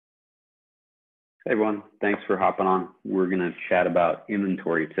Hey everyone, thanks for hopping on. We're going to chat about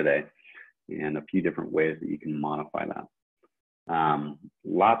inventory today and a few different ways that you can modify that.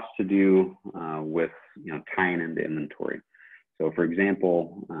 Lots to do with tying into inventory. So for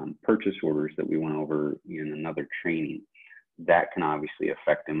example, purchase orders that we went over in another training, that can obviously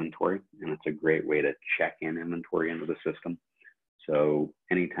affect inventory, and it's a great way to check in inventory into the system. So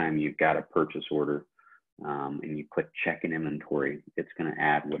anytime you've got a purchase order, and you click check in inventory, it's going to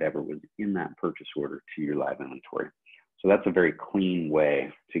add whatever was in that purchase order to your live inventory. So that's a very clean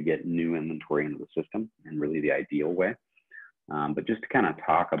way to get new inventory into the system, and really the ideal way. But just to kind of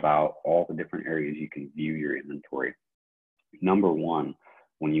talk about all the different areas you can view your inventory. Number one,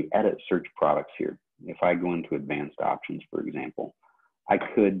 when you edit search products here, if I go into advanced options, for example, I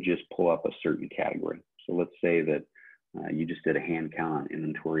could just pull up a certain category. So let's say that you just did a hand count on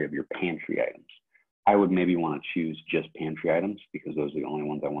inventory of your pantry items. I would maybe want to choose just pantry items because those are the only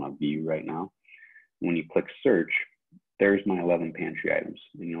ones I want to view right now. When you click search, there's my 11 pantry items.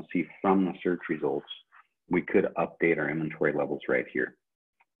 And you'll see from the search results, we could update our inventory levels right here.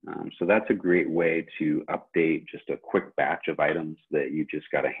 So that's a great way to update just a quick batch of items that you just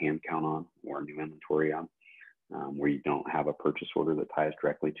got a hand count on or a new inventory on, where you don't have a purchase order that ties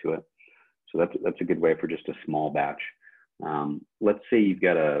directly to it. So that's a good way for just a small batch. Let's say you've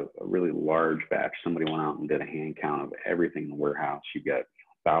got a really large batch. Somebody went out and did a hand count of everything in the warehouse. You've got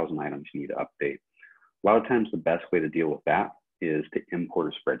 1,000 items you need to update. A lot of times the best way to deal with that is to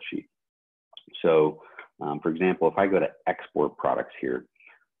import a spreadsheet. So for example, if I go to export products here,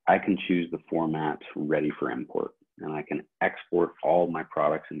 I can choose the format ready for import, and I can export all of my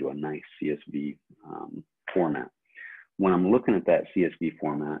products into a nice CSV format. When I'm looking at that CSV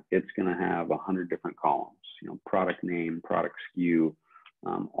format, it's going to have 100 different columns, product name, product SKU,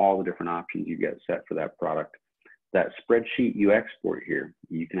 all the different options you get set for that product. That spreadsheet you export here,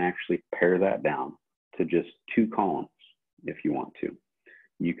 you can actually pare that down to just 2 columns if you want to.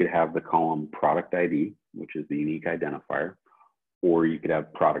 You could have the column product ID, which is the unique identifier, or you could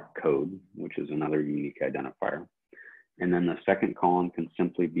have product code, which is another unique identifier. And then the second column can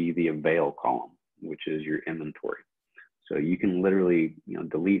simply be the avail column, which is your inventory. So you can literally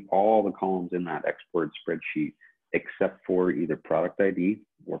delete all the columns in that exported spreadsheet except for either product ID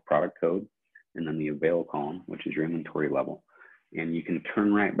or product code, and then the avail column, which is your inventory level. And you can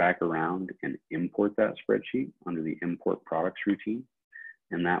turn right back around and import that spreadsheet under the import products routine,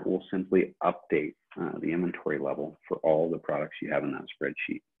 and that will simply update the inventory level for all the products you have in that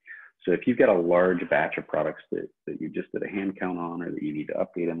spreadsheet. So if you've got a large batch of products that you just did a hand count on, or that you need to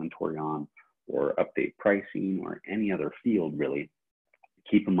update inventory on, or update pricing, or any other field really,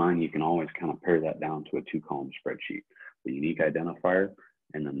 keep in mind you can always kind of pare that down to a 2-column spreadsheet, the unique identifier,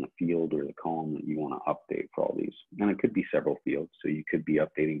 and then the field or the column that you want to update for all these. And it could be several fields. So you could be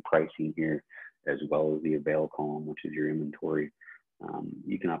updating pricing here, as well as the avail column, which is your inventory.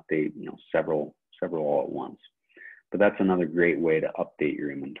 You can update several all at once. But that's another great way to update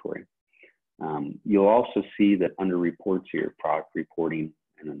your inventory. You'll also see that under reports here, product reporting,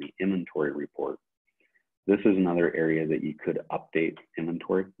 and then the inventory report, this is another area that you could update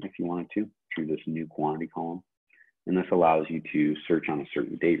inventory if you wanted to through this new quantity column. And this allows you to search on a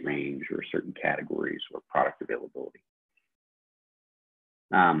certain date range or certain categories or product availability.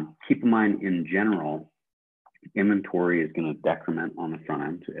 Keep in mind, in general, inventory is going to decrement on the front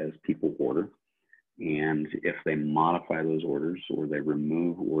end as people order. And if they modify those orders, or they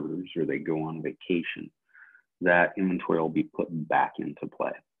remove orders, or they go on vacation, that inventory will be put back into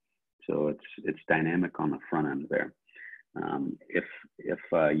play. So it's dynamic on the front end there. If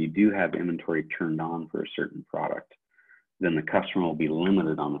you do have inventory turned on for a certain product, then the customer will be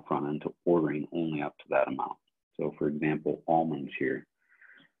limited on the front end to ordering only up to that amount. So for example, almonds here,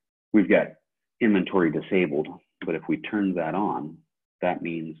 we've got inventory disabled, but if we turned that on, that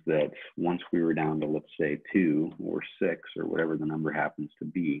means that once we were down to, let's say, 2 or 6 or whatever the number happens to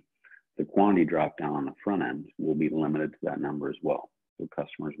be, the quantity drop down on the front end will be limited to that number as well. So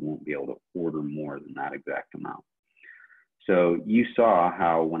customers won't be able to order more than that exact amount. So you saw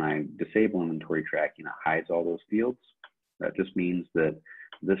how when I disable inventory tracking, it hides all those fields. That just means that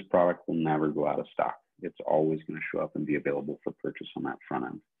this product will never go out of stock. It's always going to show up and be available for purchase on that front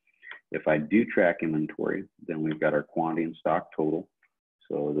end. If I do track inventory, then we've got our quantity and stock total.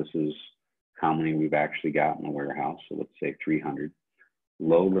 So this is how many we've actually got in the warehouse. So let's say 300.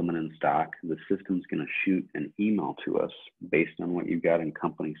 Low limit in stock, the system's going to shoot an email to us based on what you've got in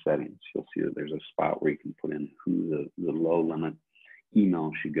company settings. You'll see that there's a spot where you can put in who the low limit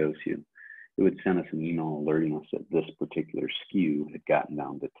email should go to. It would send us an email alerting us that this particular SKU had gotten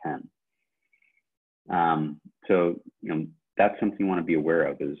down to 10. So that's something you want to be aware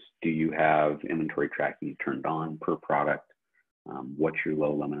of is, do you have inventory tracking turned on per product? What's your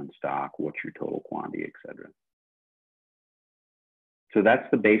low limit in stock? What's your total quantity, et cetera? So that's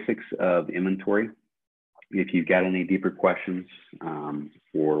the basics of inventory. If you've got any deeper questions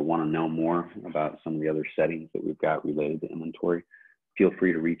or want to know more about some of the other settings that we've got related to inventory, feel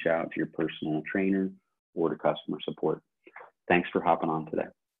free to reach out to your personal trainer or to customer support. Thanks for hopping on today.